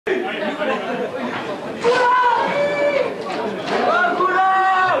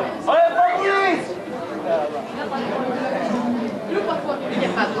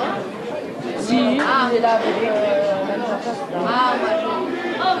Si, il est là avec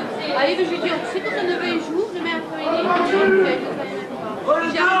allez, je lui dis, tu sais quand ça ne veut jour, le mercredi,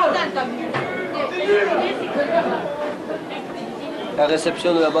 j'ai un total, t'as vu. La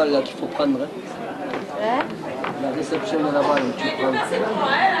réception de la balle là qu'il faut prendre. Hein? La réception de la balle, tu prends.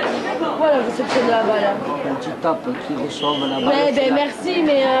 Pourquoi la réception de la balle? Quand tu tapes, qu'ils reçoivent la balle. Ouais, ben merci,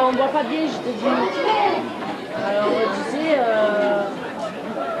 mais on voit pas bien, je te dis. Alors, tu sais,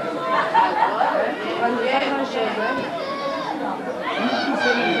 on ne voit pas grand-chose, hein.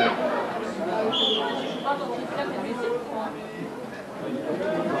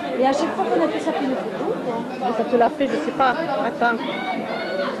 Et à chaque fois qu'on a fait ça, fait une photo, quoi. Ça te l'a fait, je sais pas. Attends.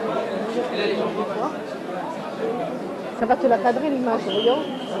 Ça va te la cadrer l'image, voyons.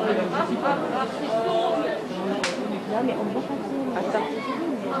 Non, mais on voit pas bien. Attends.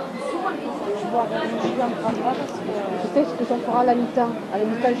 Je vais en prendre pas parce que... Peut-être ce que j'en ferai à la mi-temps. À la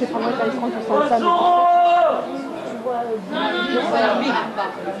mi-temps, je prendrai quand ils seront tous ensemble. Tu vois,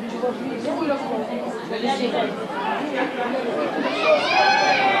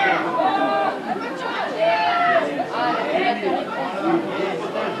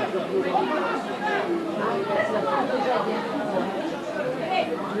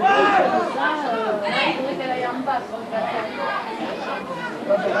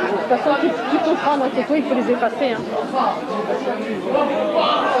 De toute façon, tu peux prendre tes photos, il faut les effacer. Hein.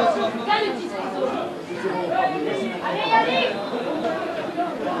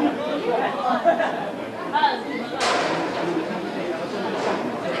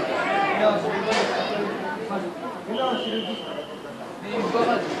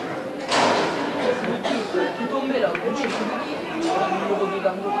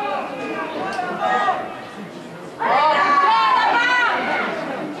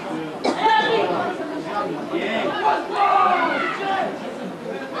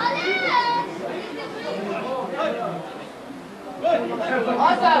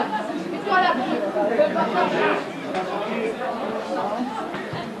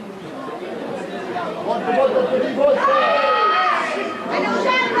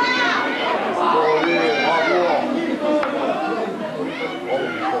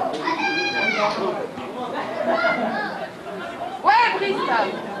 Ouais, Bristol.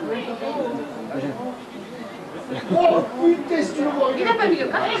 Oh putain, si tu le vois. Il n'a pas mis le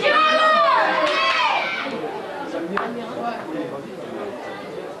café.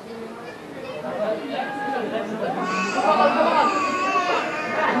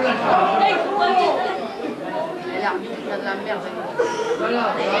 L'arbitre, il y a de la merde.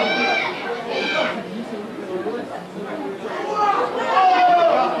 Voilà.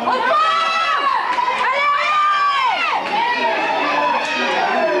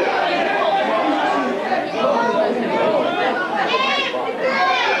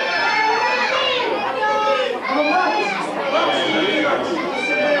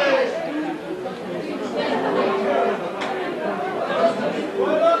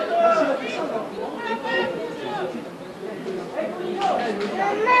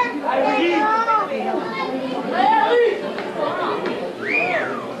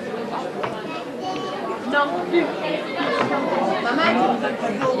 Non plus. Maman,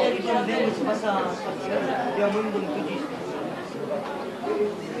 c'est pas ça. Il y a un moment où on te dit.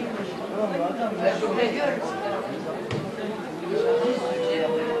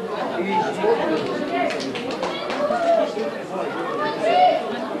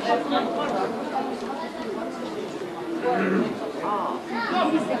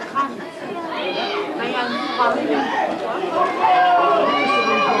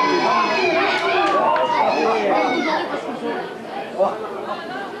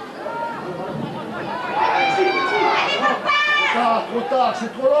 Trop tard,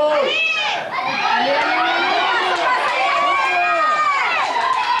 c'est trop long. Allez,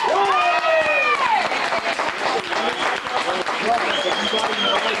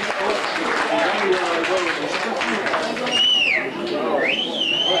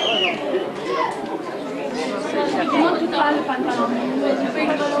 Comment tu parles le pantalon?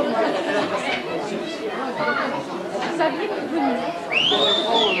 ça vient de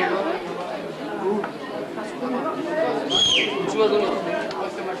venir. Tu vas donner.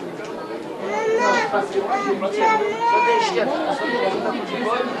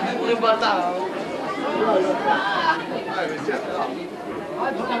 On est bâtard.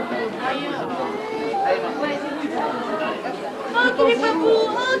 Oh, qu'il est pas beau!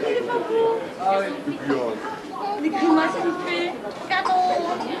 Oh, qu'il est pas beau! Les grimaces qu'il fait! Cadeau!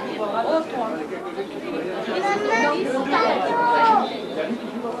 Bravo, toi.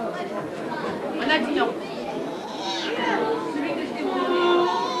 On a dit non.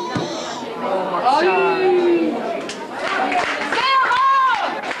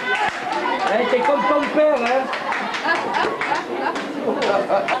 Eh, t'es comme ton père, hein.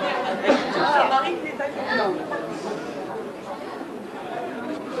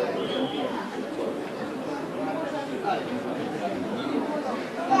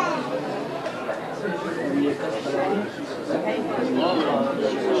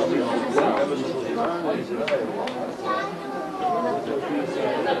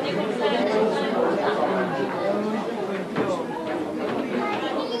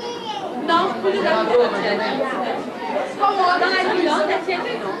 Non, plus de la comment dans la nuit, hein, t'as tienne.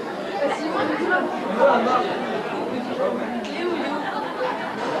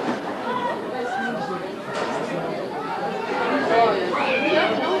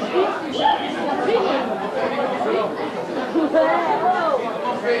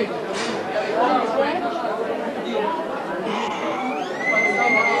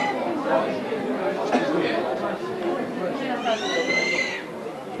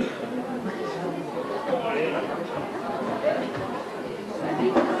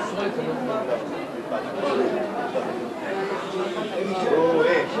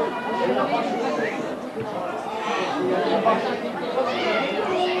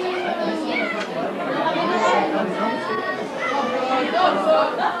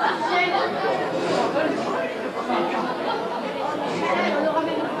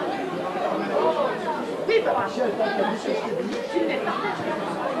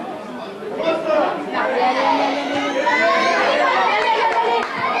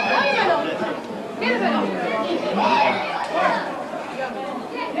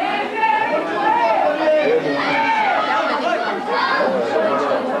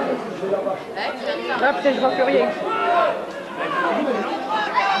 Là, peut-être je vois plus rien.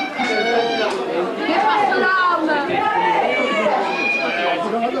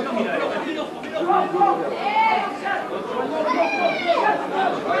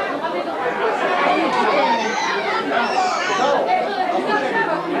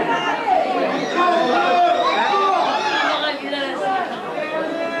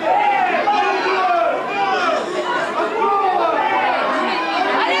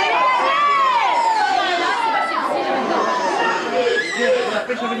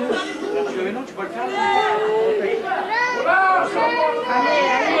 Tu peux le faire.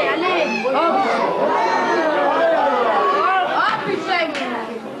 Allez. Oh putain.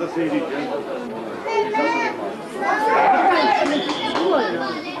 Ça c'est unique.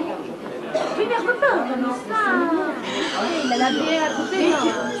 Oui, mais repas, comment ça? Il a la bière à côté. Tu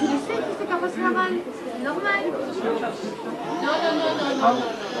le sais qu'il fait pas passer la balle. C'est normal. Non.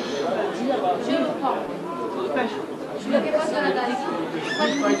 Je le prends. Je ne fais pas sur la dalle.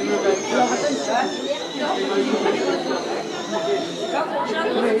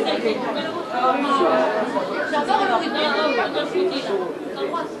 J'adore le rythme.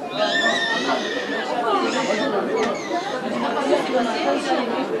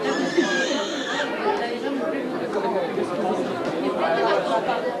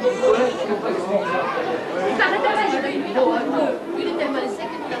 Il est tellement sec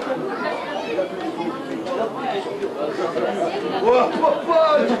que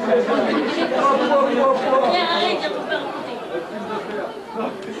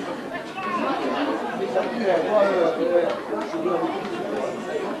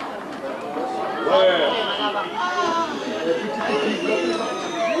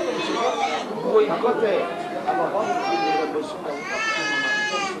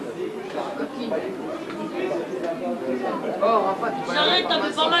J'arrête, t'as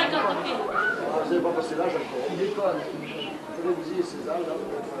fait pas mal quand t'as fait. Vous n'avez pas passé l'âge encore. Il déconne. Télévisé, c'est ça, là.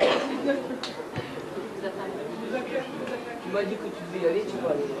 Tu m'as dit que tu devais y aller, tu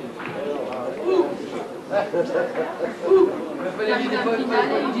vas aller. Il fallait dire pas le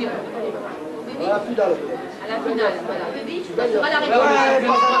dire. À la finale. à la finale, voilà. Tu passeras la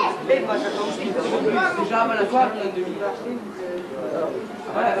réponse. Déjà avant la soirée, en 2000.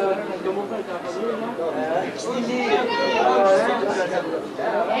 Voilà, dans mon temps, il était à Paris,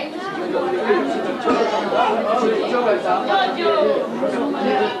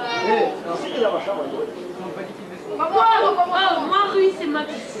 Moi, Rui, c'est ma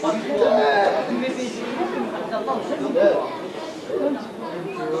piste.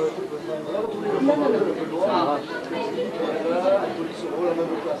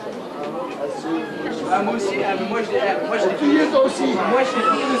 Moi aussi, moi j'ai Thuir, toi aussi. Moi j'ai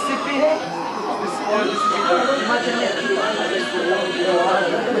pris le CP. Le maternel.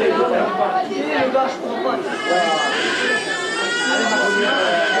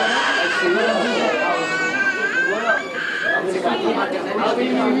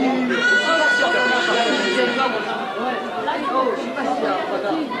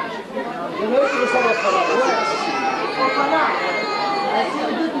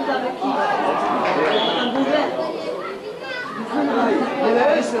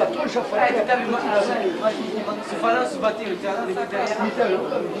 C'est la tronche à faire. Ce Fallin se battait le terrain, les derrière.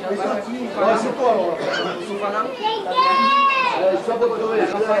 C'est toi alors. Ce Fallin. Ça va crever.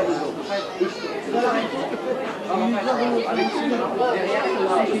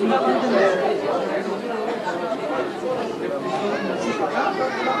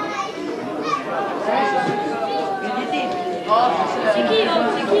 C'est qui là?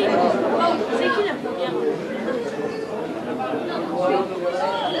 C'est qui? C'est qui la première?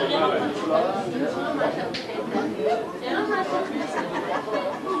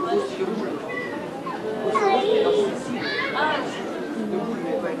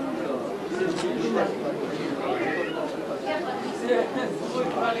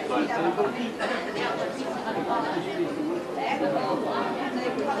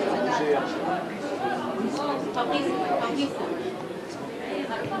 Fabrice.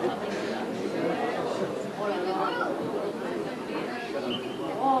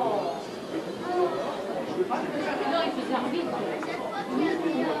 Non, il faisait arbitre.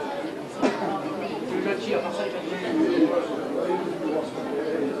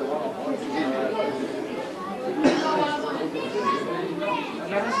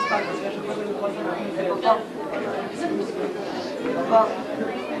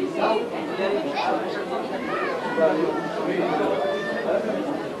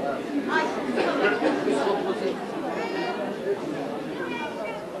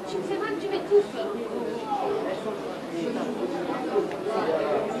 C'est vrai que tu mets tous.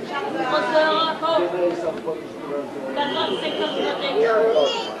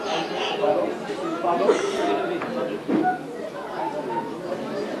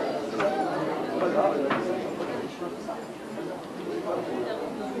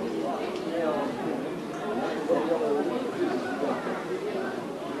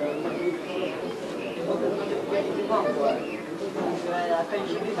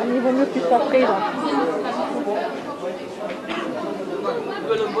 Il vaut mieux que tu sois prêt là.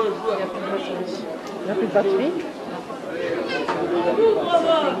 Il n'y a plus de batterie.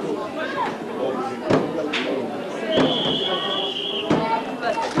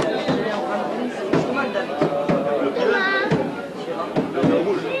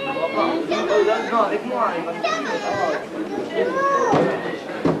 Non, avec moi, il va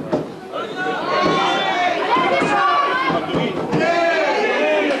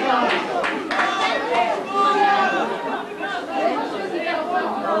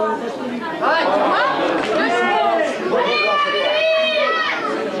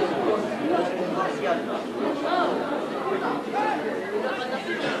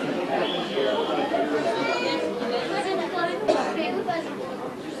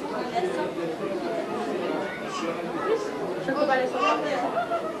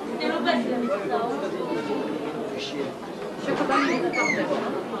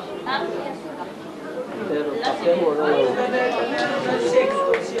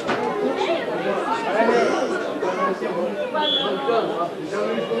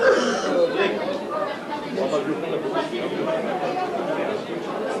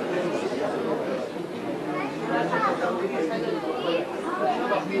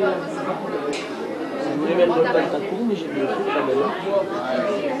Je voulais mettre le pas de coup, mais j'ai vu le truc pas belle.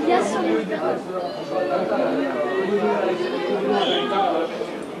 Bien sûr.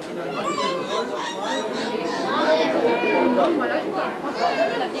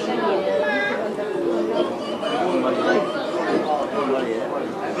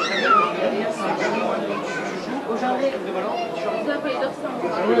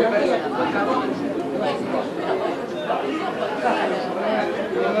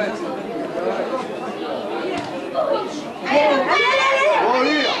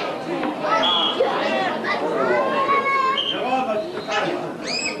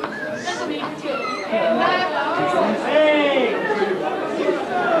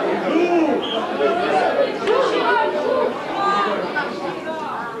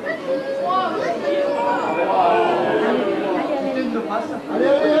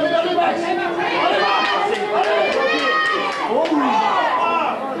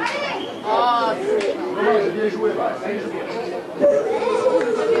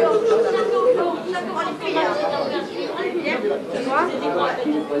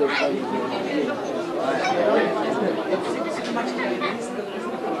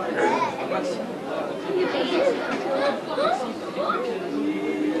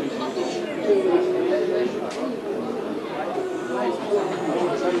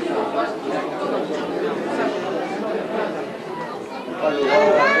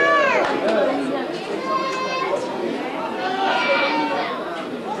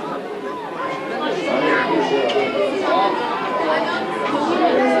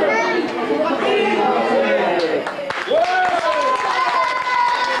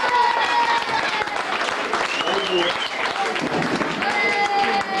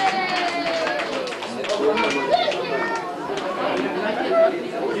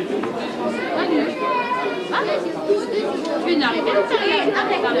 Tu n'arrives pas à faire rien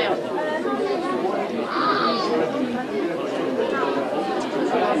avec la merde.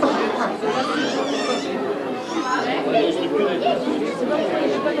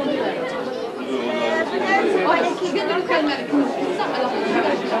 Oh, est-ce qu'il vient de le calmer avec nous? Ça, alors,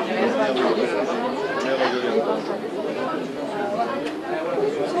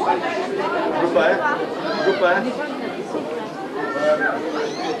 Je pas, hein?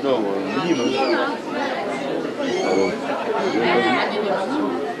 Non, minimum.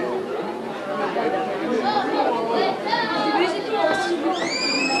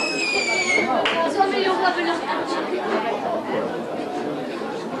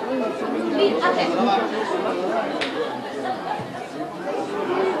 Oui, après.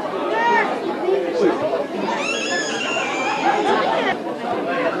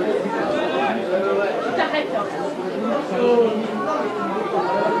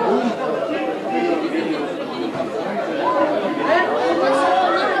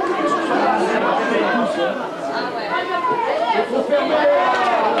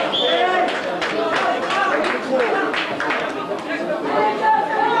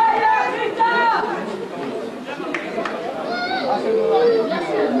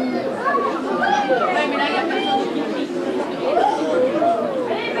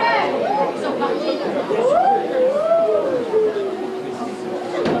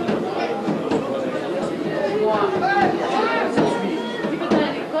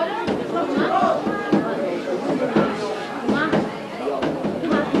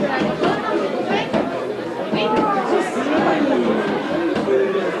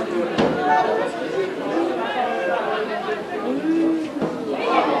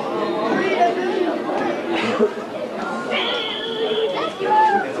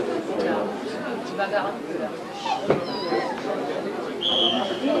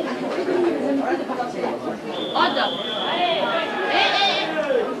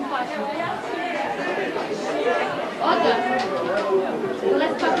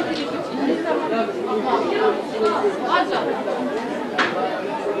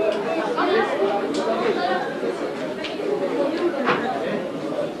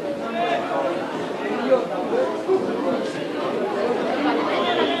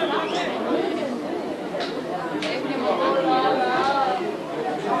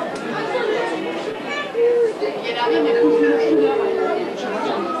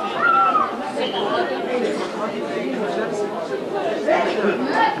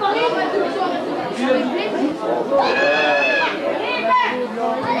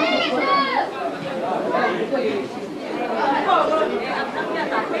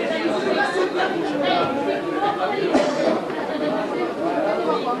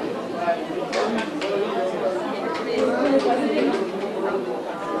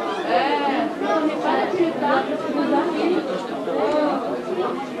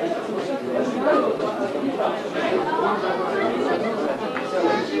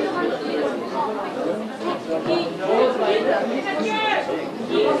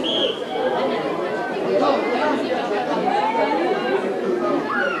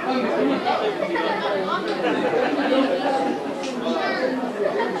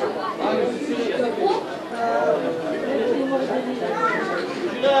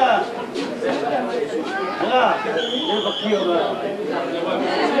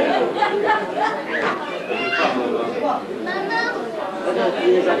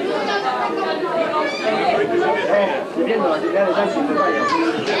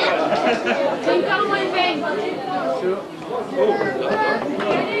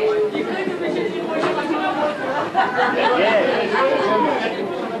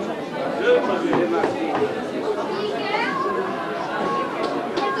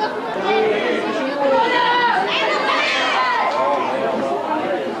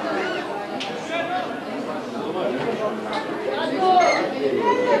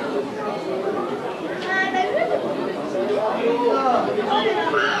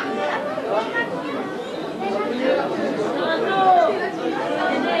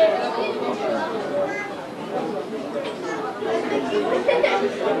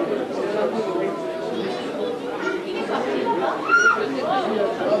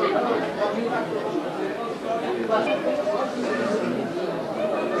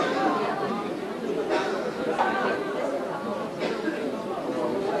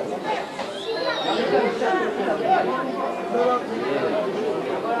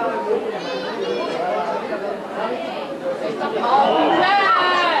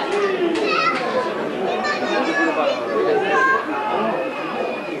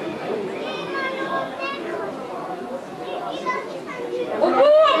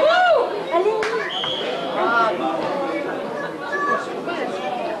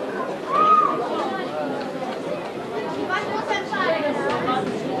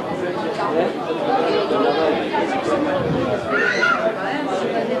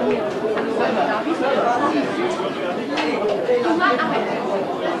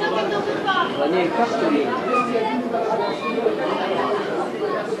 Daniel Cartonnet.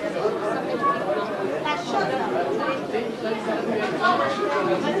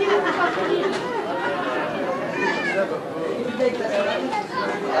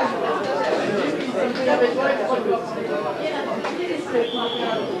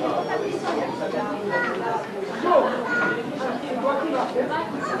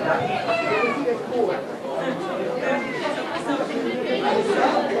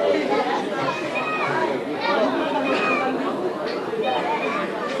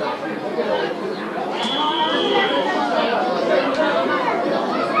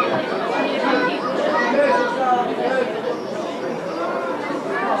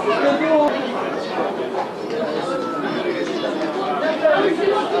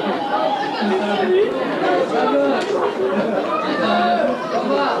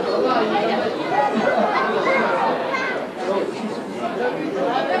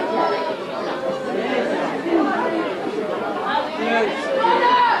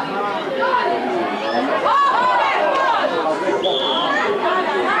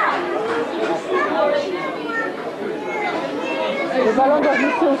 Le ballon doit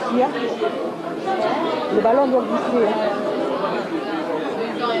glisser aussi. Hein. Le ballon doit glisser. Hein.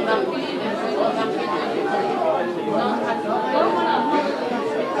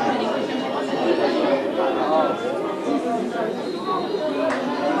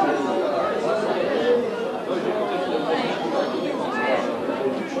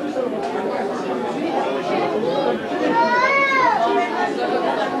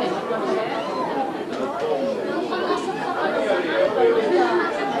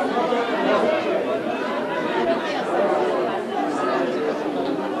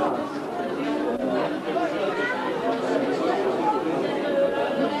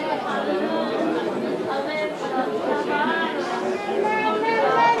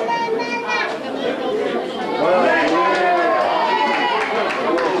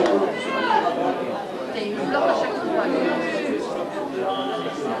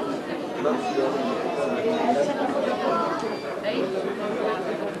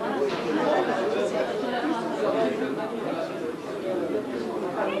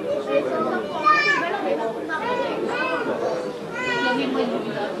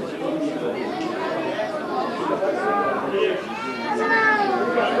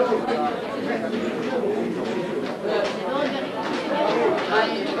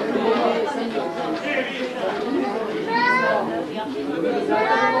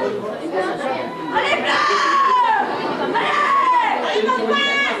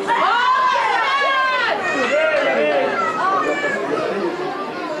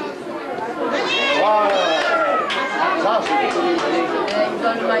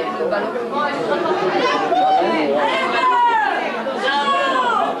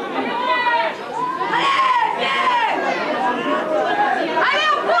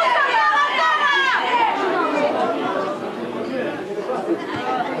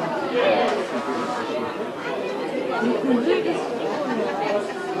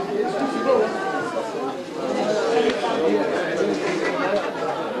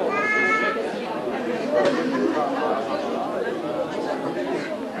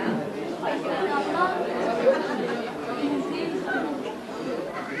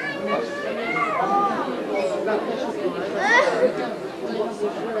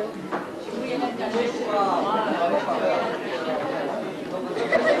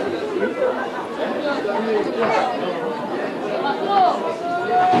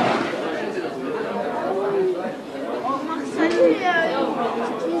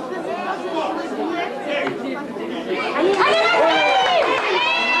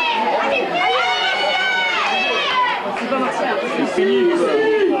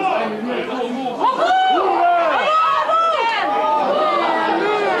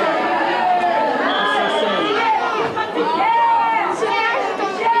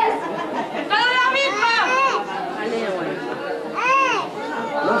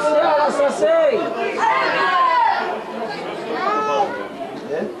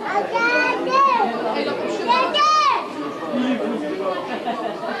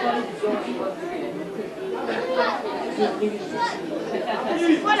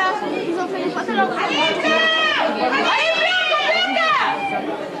 Voilà, ils ont fait les fautes alors. Allez,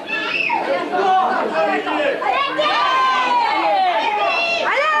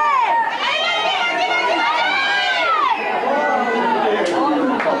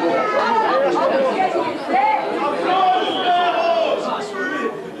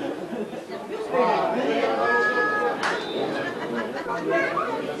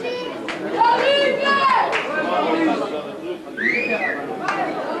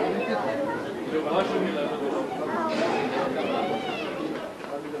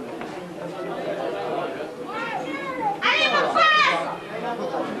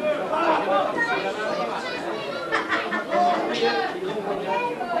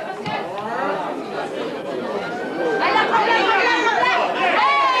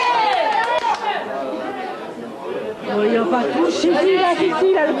 ici,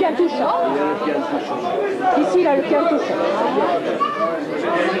 il a le pied en touche. Ici, il a le pied en touche.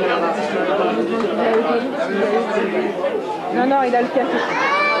 Non, non, il a le pied en touche.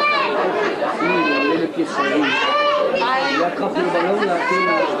 Il a le pied sur lui. Il a attrapé le ballon, il a fait...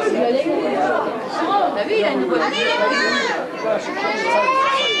 T'as vu, il a une bonne...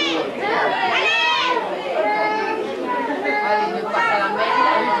 Allez, ne pas à la main.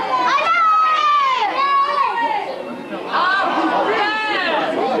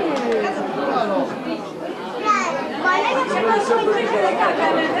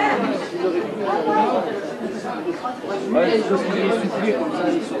 Ouais, il faut qu'il les souffler comme ça,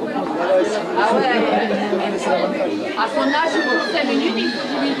 ils se reposent. Ah ouais, à son âge, pour 5 minutes, il faut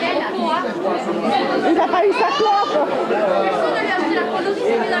 10 000 peines. Il n'a pas eu sa clope. Personne n'a acheté la colonie,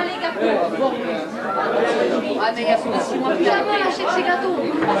 c'est dans les gâteaux. Ah, mais il y a 6 mois plus avant, il achète ses gâteaux.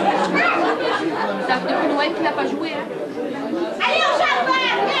 Ça fait depuis Noël qu'il n'a pas joué. Hein. Allez, on joue.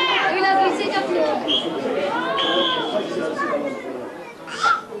 Il a glissé dans le...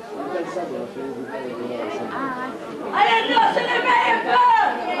 Allez, non, se réveille un peu.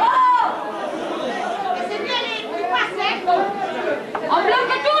 Oh, c'est bien les petits passés. On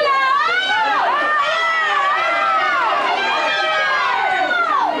bloque tout là.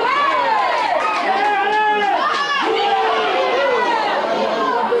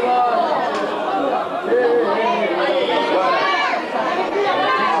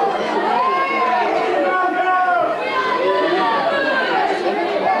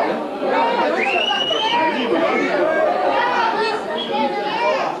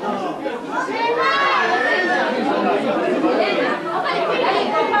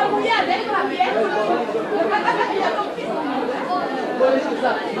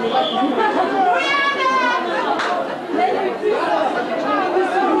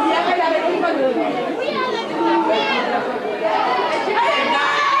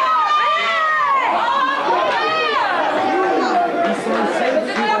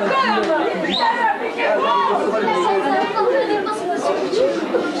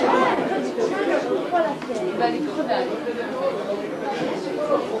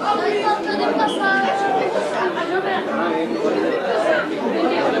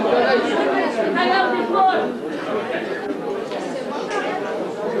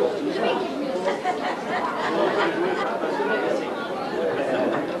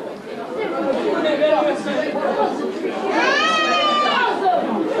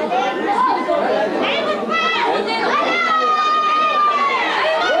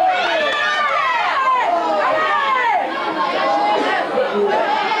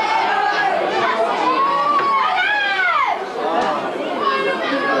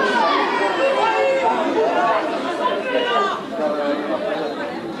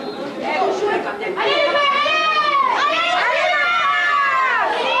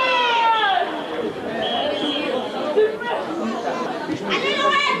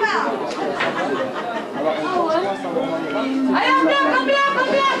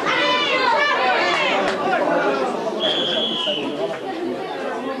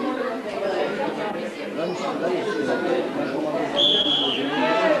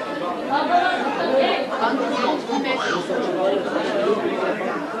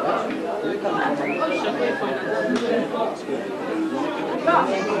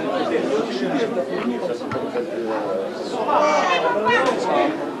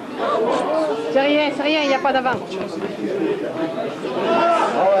 C'est rien, il n'y a pas d'avant.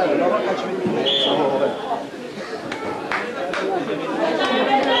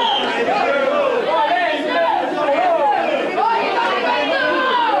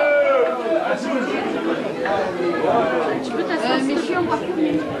 Tu peux t'asseoir, messieurs, on va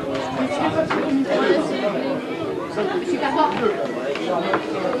filmer. C'est d'abord.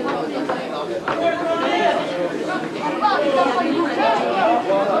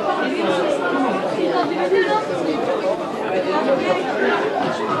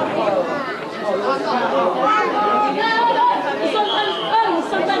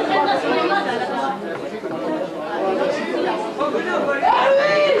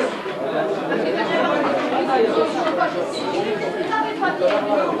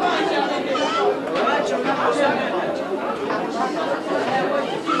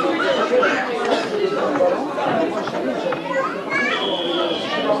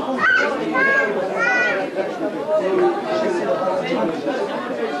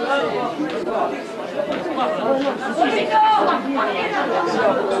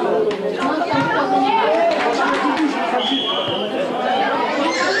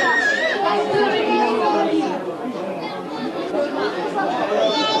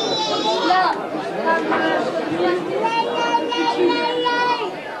 Là,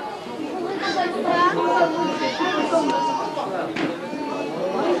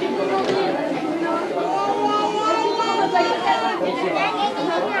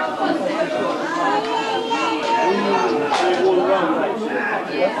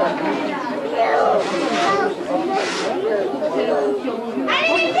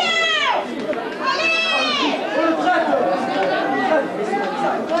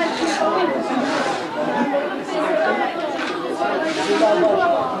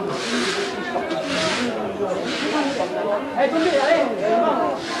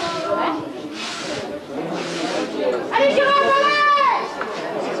 Allez, Jérôme,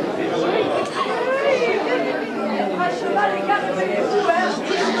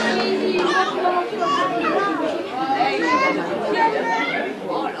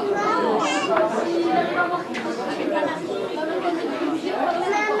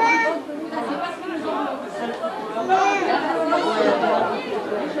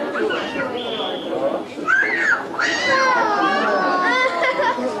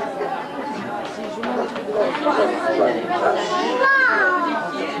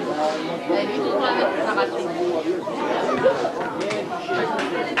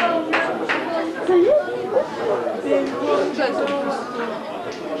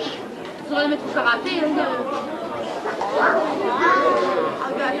 on va le mettre au karaté.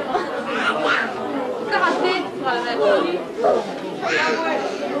 Karaté, tu pourras le mettre.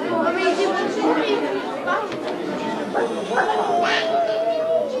 Mais il dit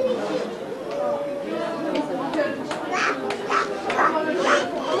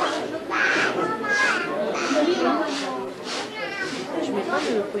je mets pas de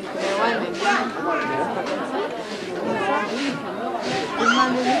point. Ouais, mais bien.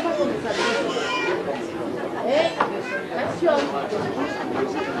 Attention.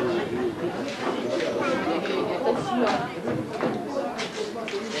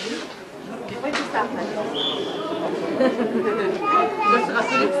 Il doit se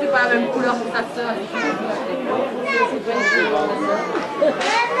rassurer que c'est pas la même couleur que ta sœur.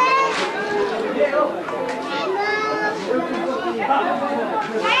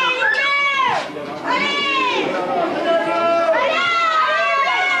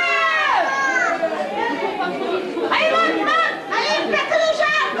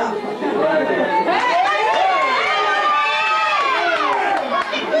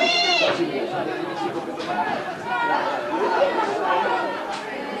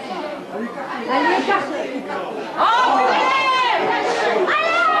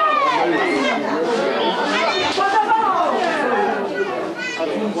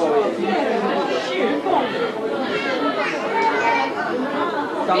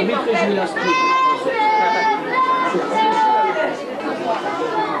 L'arbitre joue l'inscrit.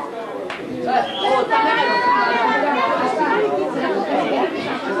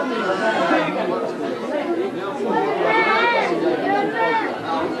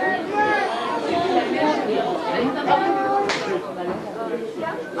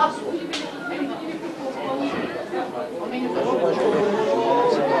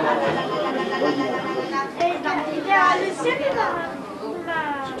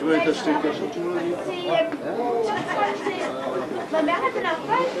 Tu veux t'acheter le cachet, tu nous dis? Ma mère, la dernière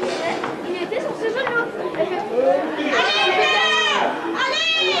fois, il était sur ses genoux. Elle fait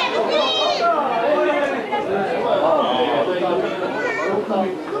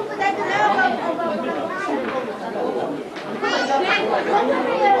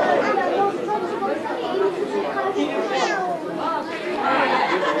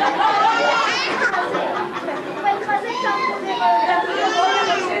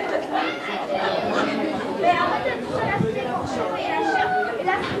mais en fait, tout ça, là, c'était pour chauffer la chair. Et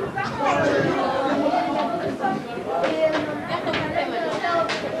là, c'est pas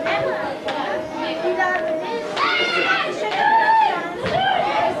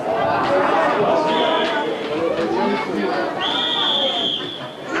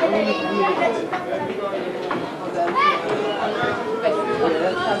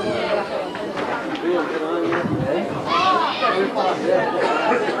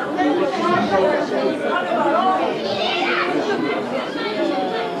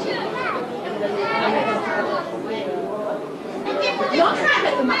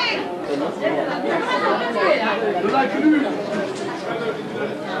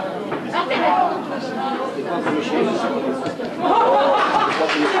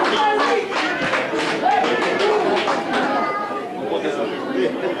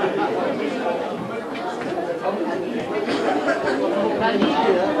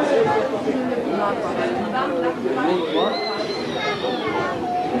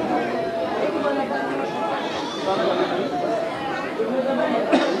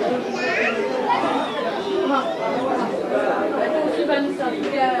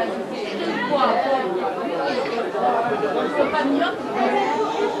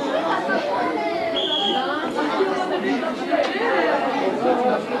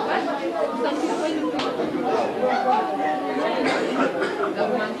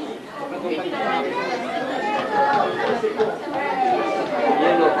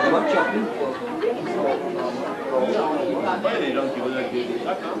Les gens qui veulent avec des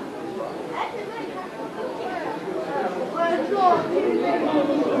sacs, hein.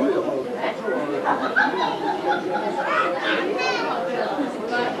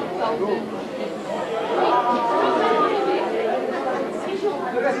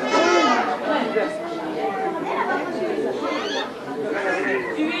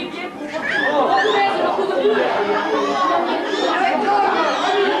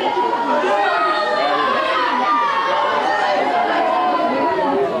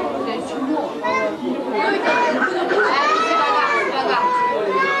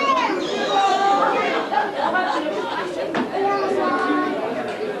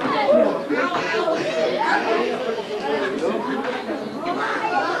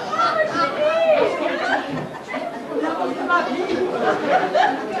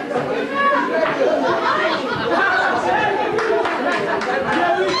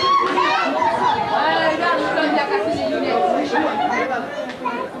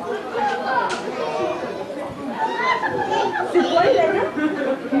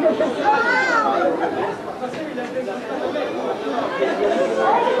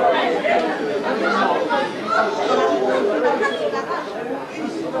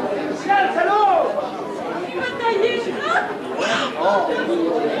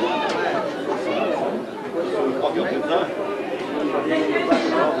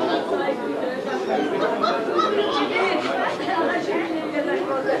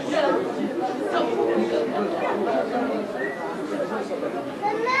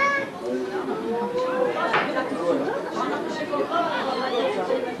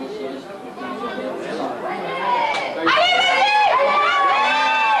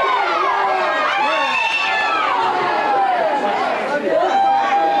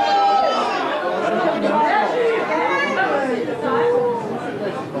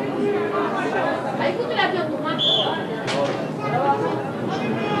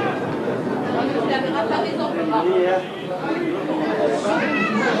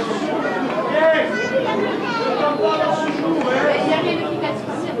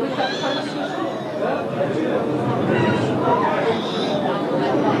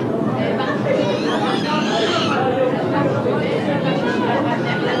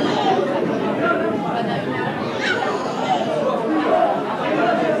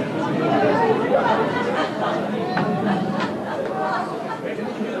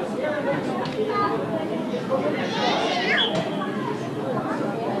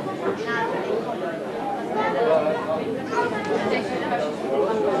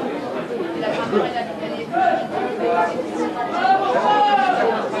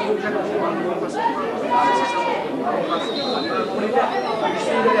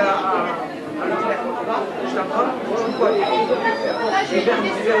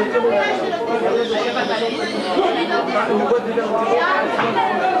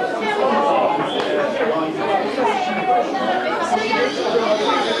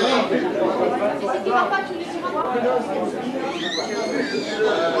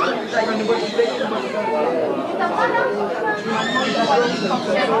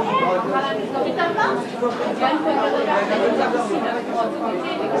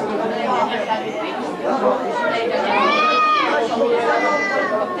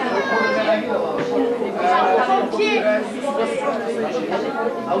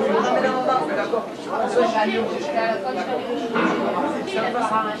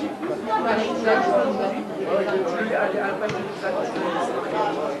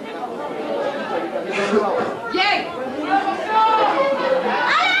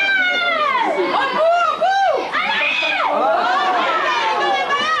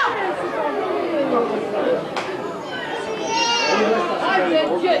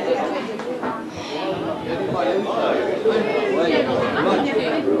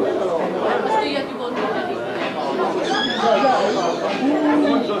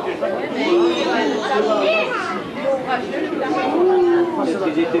 Parce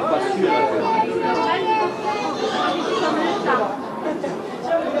qu'ils étaient pas sûrs.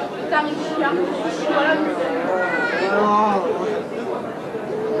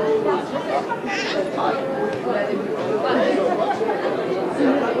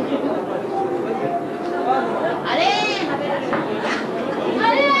 Allez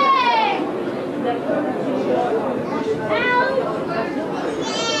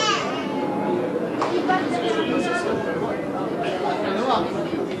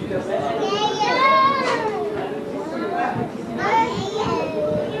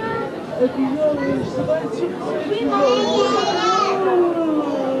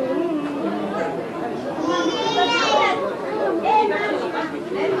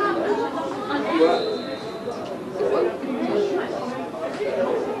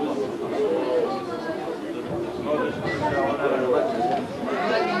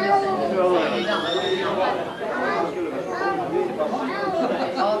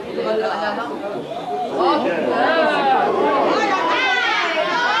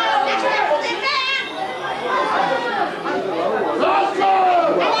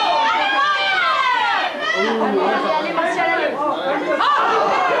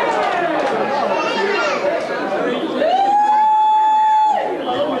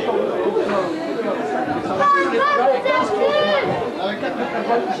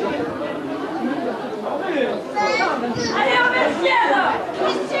Allez, au vestiaire!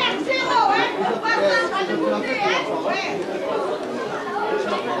 Vestiaire, zéro, hein? On va pas se monter, hein? Ouais.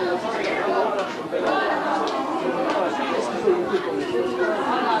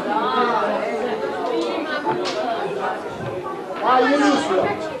 Ah, il est lourd, celui-là.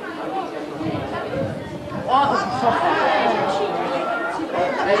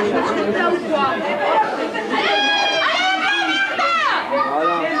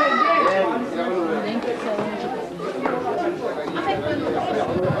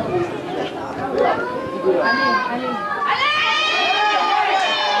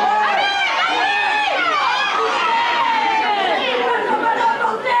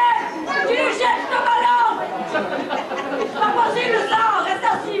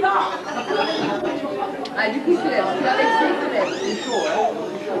 Ah, du coup, il se lève. Il avec ça, il se lève. C'est chaud, hein?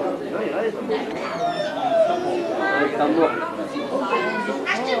 Avec ta mort.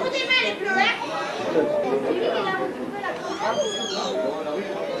 Achetez-vous des mains, les bleus, hein?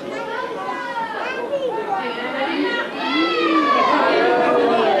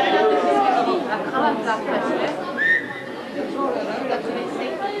 La cravate, là, après.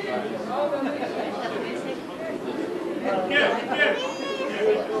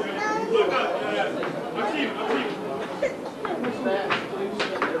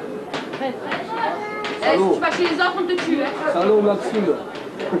 Si tu vas chez les autres, on te tue. Hein. Salaud, Maxime.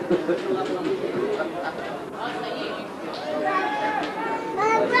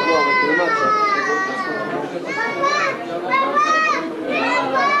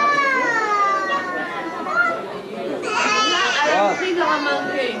 Il leur a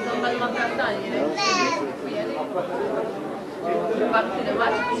manqué, ils ont pas demandé à temps. Il faut y aller. Je vais pas arrêter le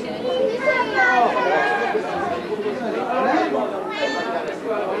match, puis c'est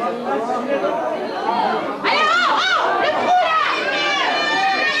allez, oh, le trou là!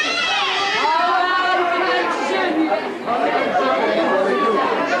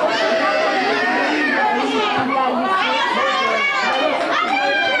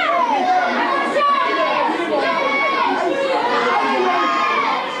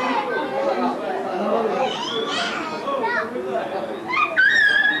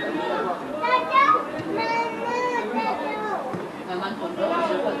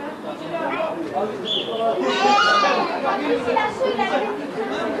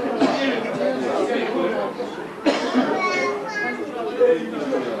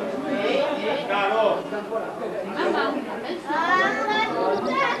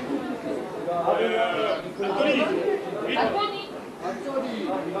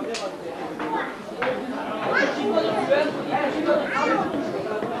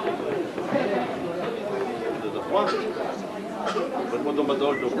 Donne-moi ton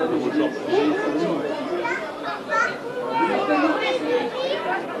bâton, je te prends mon short.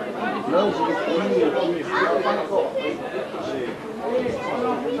 Non, je l'ai fini.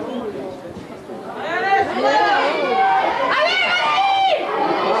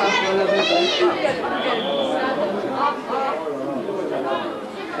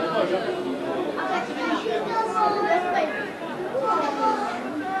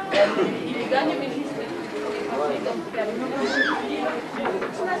 Il les gagne, mais juste.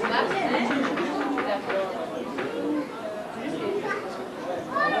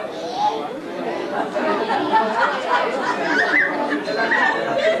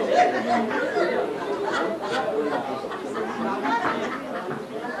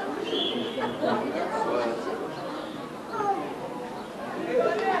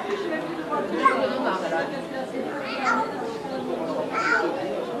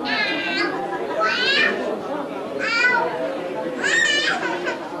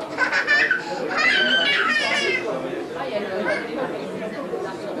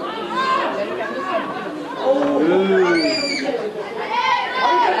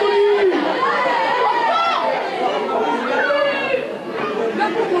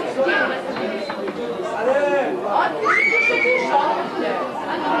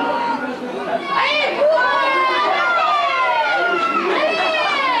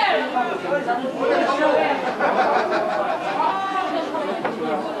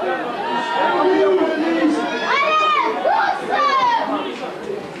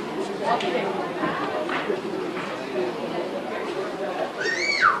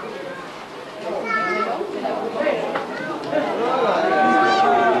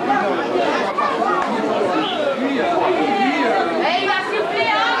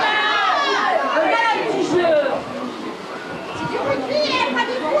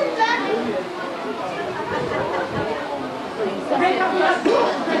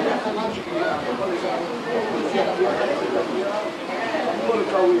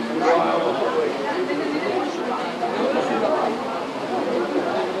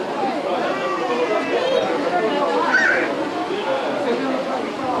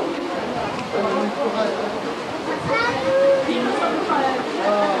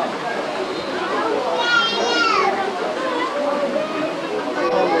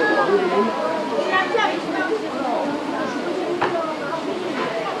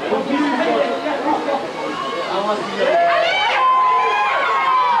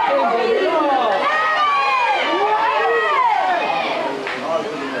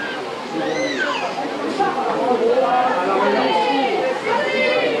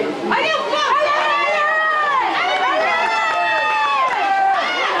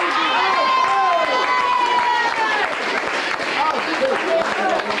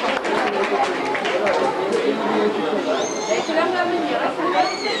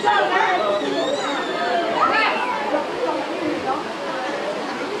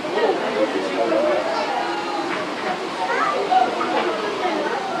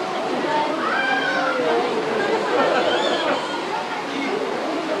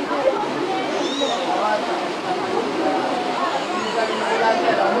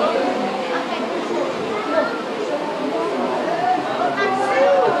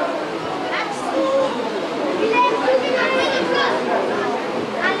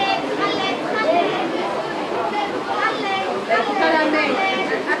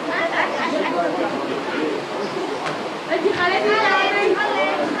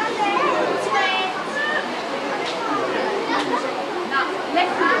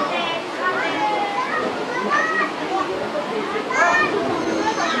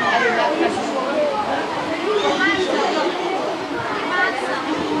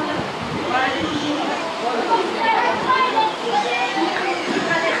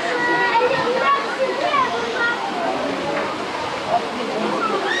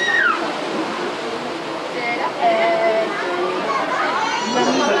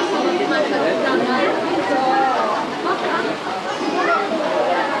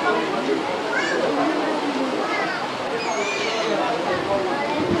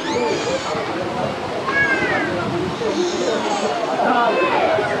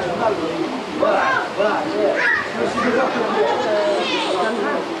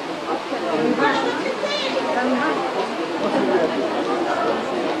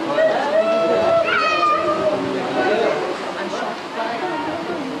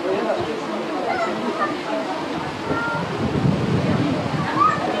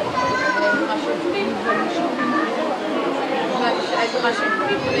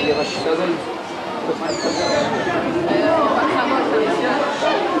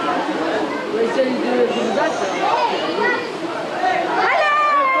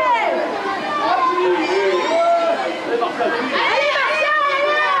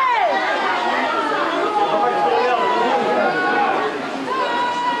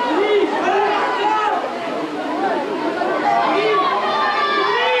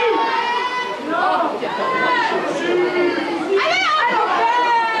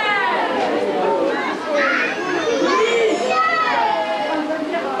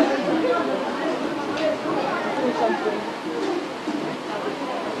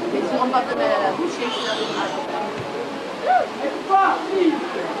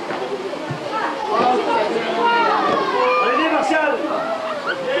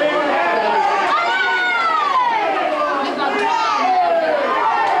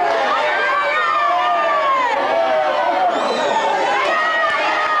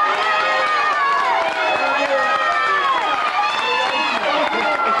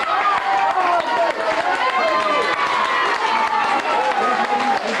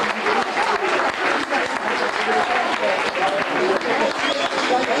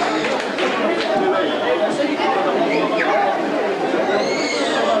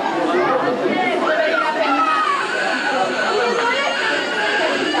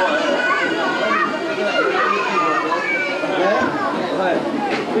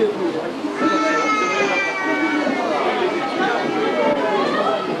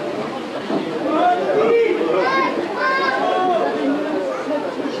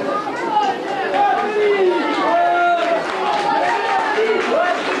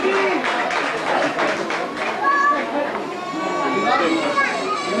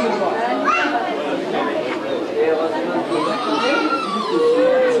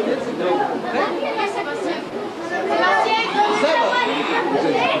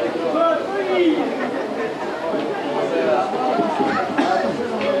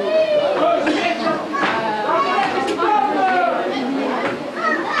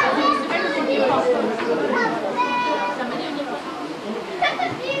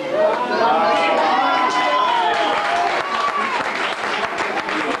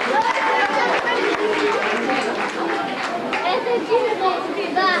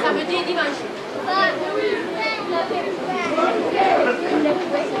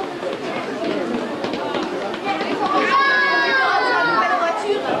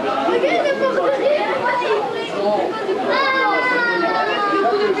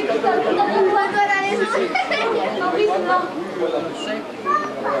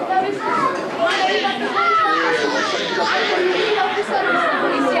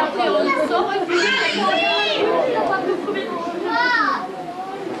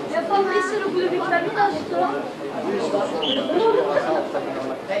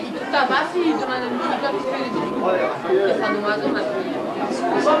 Il te tabasse, il demande un mini-club qui fait des difficultés. Ça nous oiseau maintenant.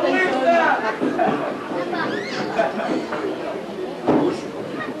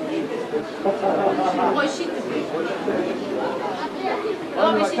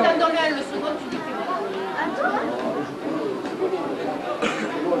 Non, mais si t'as donné un le second, tu dis que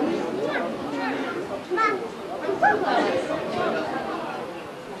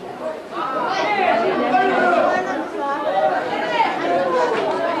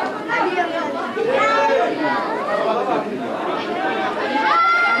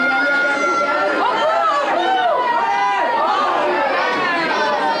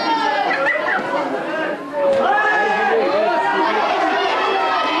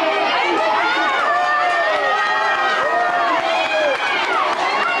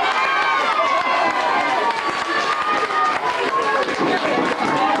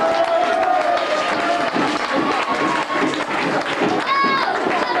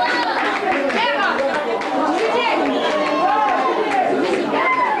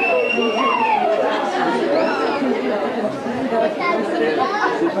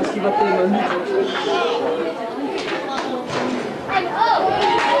C'est parce qu'il va payer ma nuit.